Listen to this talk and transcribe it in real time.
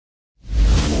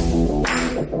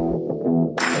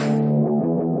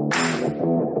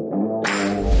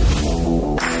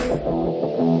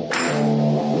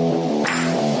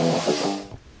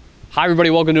Hi everybody,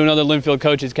 welcome to another Linfield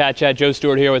Coaches CatChat. Joe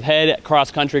Stewart here with head cross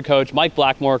country coach Mike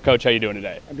Blackmore. Coach, how you doing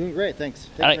today? I'm doing great, thanks.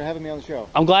 Thanks for having me on the show.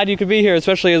 I'm glad you could be here,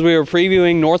 especially as we were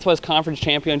previewing Northwest Conference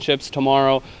Championships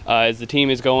tomorrow as the team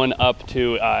is going up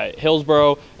to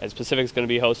Hillsboro, as Pacific's going to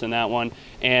be hosting that one.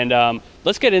 And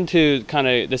let's get into kind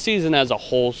of the season as a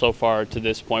whole so far to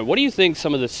this point. What do you think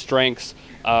some of the strengths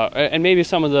and maybe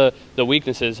some of the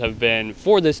weaknesses have been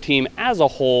for this team as a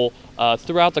whole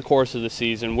throughout the course of the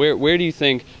season? Where do you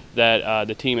think that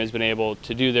the team has been able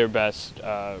to do their best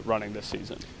running this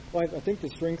season? Well, I think the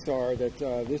strengths are that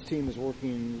this team is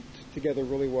working together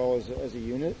really well as a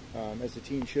unit, as the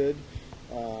team should.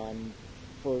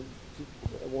 For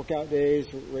workout days,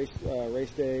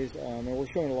 race days, and we're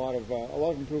showing a lot of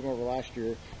improvement over last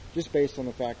year, just based on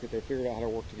the fact that they figured out how to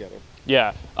work together.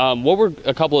 Yeah. What were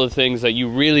a couple of things that you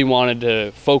really wanted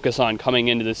to focus on coming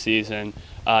into the season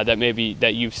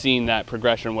that you've seen that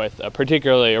progression with,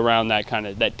 particularly around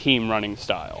that team running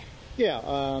style? Yeah.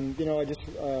 I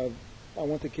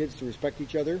want the kids to respect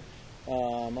each other. I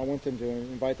want them to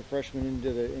invite the freshmen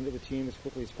into the team as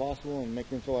quickly as possible and make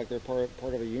them feel like they're part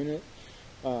of a unit.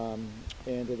 And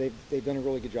they've done a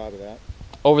really good job of that.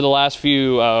 Over the last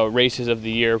few races of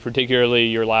the year, particularly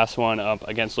your last one up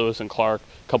against Lewis and Clark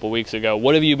a couple weeks ago,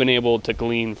 what have you been able to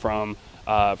glean from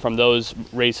those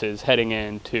races heading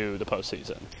into the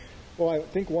postseason? Well, I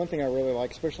think one thing I really like,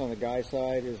 especially on the guy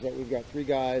side, is that we've got three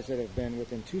guys that have been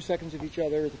within 2 seconds of each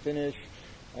other at the finish,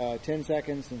 10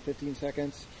 seconds and 15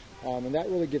 seconds, and that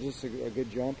really gives us a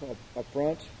good jump up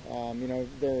front. No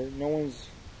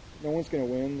one's going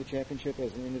to win the championship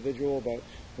as an individual, but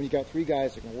when you've got three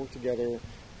guys that can work together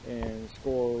and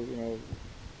score,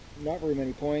 not very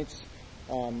many points,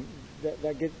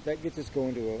 that gets us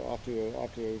going off to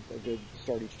a good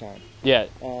start each time. Yeah.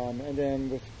 And then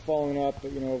with following up,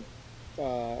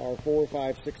 our 4,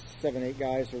 5, 6, 7, 8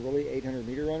 guys are really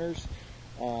 800-meter runners.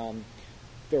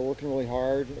 They're working really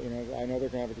hard. I know they're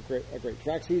going to have a great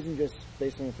track season just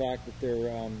based on the fact that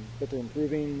they're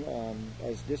improving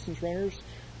as distance runners.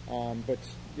 But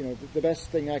the best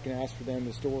thing I can ask for them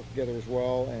is to work together as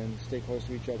well and stay close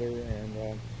to each other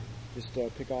and just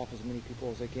pick off as many people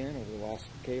as they can over the last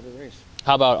K of the race.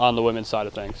 How about on the women's side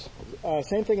of things?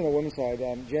 Same thing on the women's side.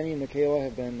 Jenny and Michaela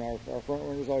have been our front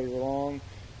runners all year long.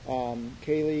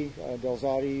 Kaylee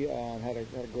Delzati had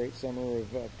a great summer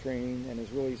of training and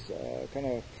has really kind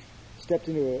of stepped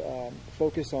into a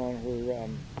focus on her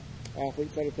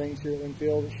athlete side of things here at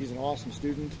Linfield. She's an awesome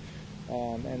student.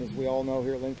 And as we all know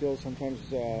here at Linfield, sometimes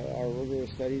our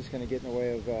rigorous studies kind of get in the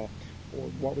way of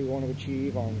what we want to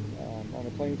achieve on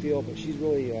the playing field. But she's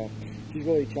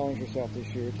really challenged herself this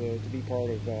year to be part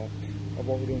of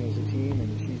what we're doing as a team,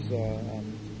 and she's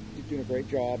doing a great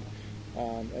job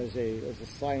as a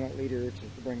silent leader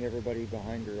to bring everybody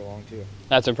behind her along too.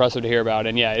 That's impressive to hear about,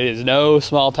 and yeah, it is no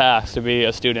small task to be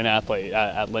a student athlete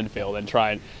at Linfield and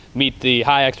try and meet the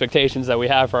high expectations that we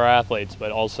have for our athletes,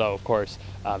 but also, of course,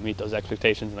 meet those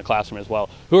expectations in the classroom as well.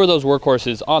 Who are those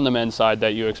workhorses on the men's side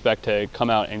that you expect to come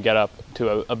out and get up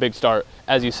to a big start,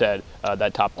 as you said,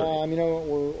 that top three?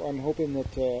 I'm hoping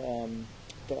that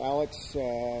Alex,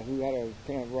 who had a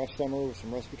kind of rough summer with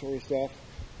some respiratory stuff,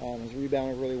 has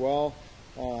rebounded really well,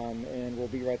 and will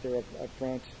be right there up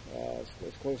front,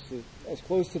 as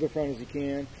close to the front as he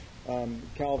can.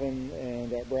 Calvin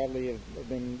and Bradley have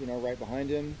been right behind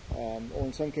him, or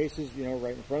in some cases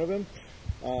right in front of him.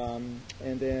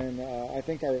 And then I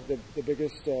think the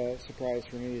biggest surprise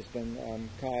for me has been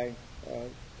Kai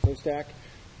Kostak,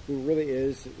 who really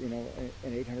is an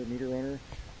 800-meter runner.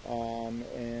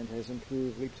 And has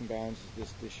improved leaps and bounds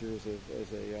this year as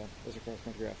a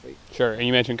cross-country athlete. Sure, and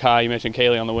you mentioned Kai, you mentioned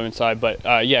Kaylee on the women's side, but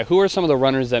yeah, who are some of the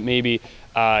runners that maybe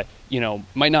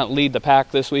might not lead the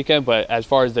pack this weekend, but as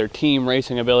far as their team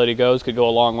racing ability goes, could go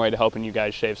a long way to helping you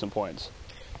guys shave some points?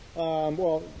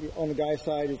 Well, on the guy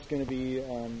side, it's going to be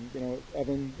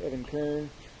Evan Kern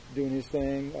doing his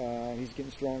thing. He's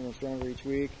getting stronger and stronger each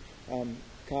week.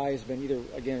 Kai has been either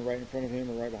again right in front of him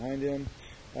or right behind him.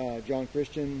 John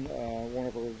Christian, one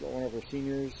of our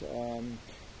seniors,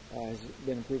 has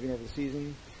been improving over the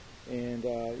season, and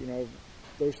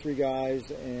those three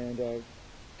guys and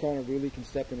Connor Dooley can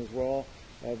step in as well.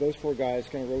 Those four guys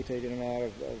kind of rotate in and out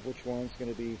of which one's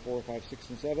going to be 4, 5, 6,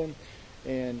 and 7,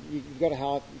 and you've got to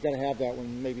have that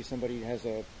when maybe somebody has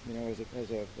a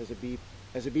B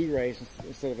race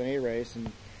instead of an A race,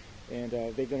 and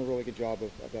they've done a really good job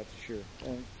of that this year.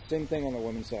 And same thing on the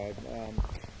women's side.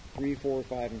 3, 4,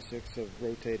 5, and 6 have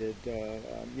rotated.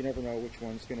 You never know which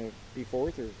one's going to be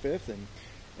 4th or 5th,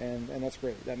 and that's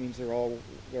great. That means they're all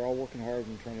working hard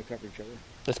and trying to cover each other.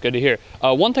 That's good to hear.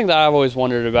 One thing that I've always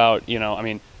wondered about,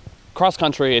 cross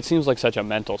country, it seems like such a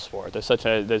mental sport. There's such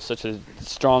a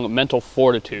strong mental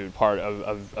fortitude part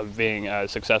of being a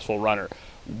successful runner.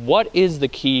 What is the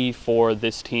key for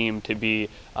this team to be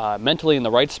mentally in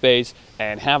the right space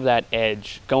and have that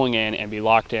edge going in and be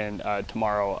locked in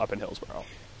tomorrow up in Hillsboro?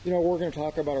 You know, we're going to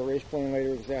talk about a race plan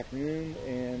later this afternoon,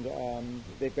 and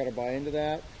they've got to buy into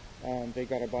that. They've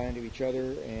got to buy into each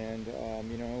other, and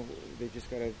you know, they've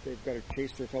got to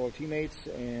chase their fellow teammates,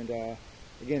 and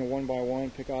again, one by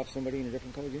one, pick off somebody in a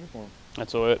different colored uniform.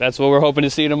 That's what we're hoping to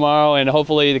see tomorrow, and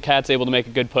hopefully the Cats able to make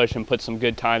a good push and put some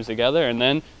good times together, and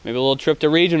then maybe a little trip to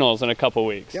regionals in a couple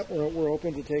weeks. Yep, we're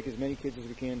hoping to take as many kids as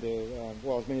we can to,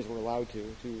 well, as many as we're allowed to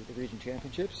the region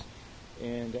championships,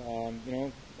 and you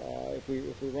know, if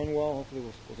we run well, hopefully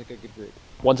we'll take a good group.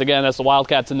 Once again, that's the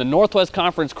Wildcats in the Northwest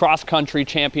Conference Cross Country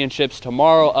Championships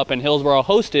tomorrow up in Hillsboro,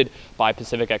 hosted by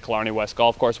Pacific at Killarney West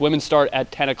Golf Course. Women start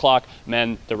at 10 o'clock.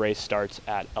 Men, the race starts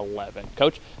at 11.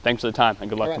 Coach, thanks for the time and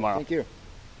good luck tomorrow. Thank you.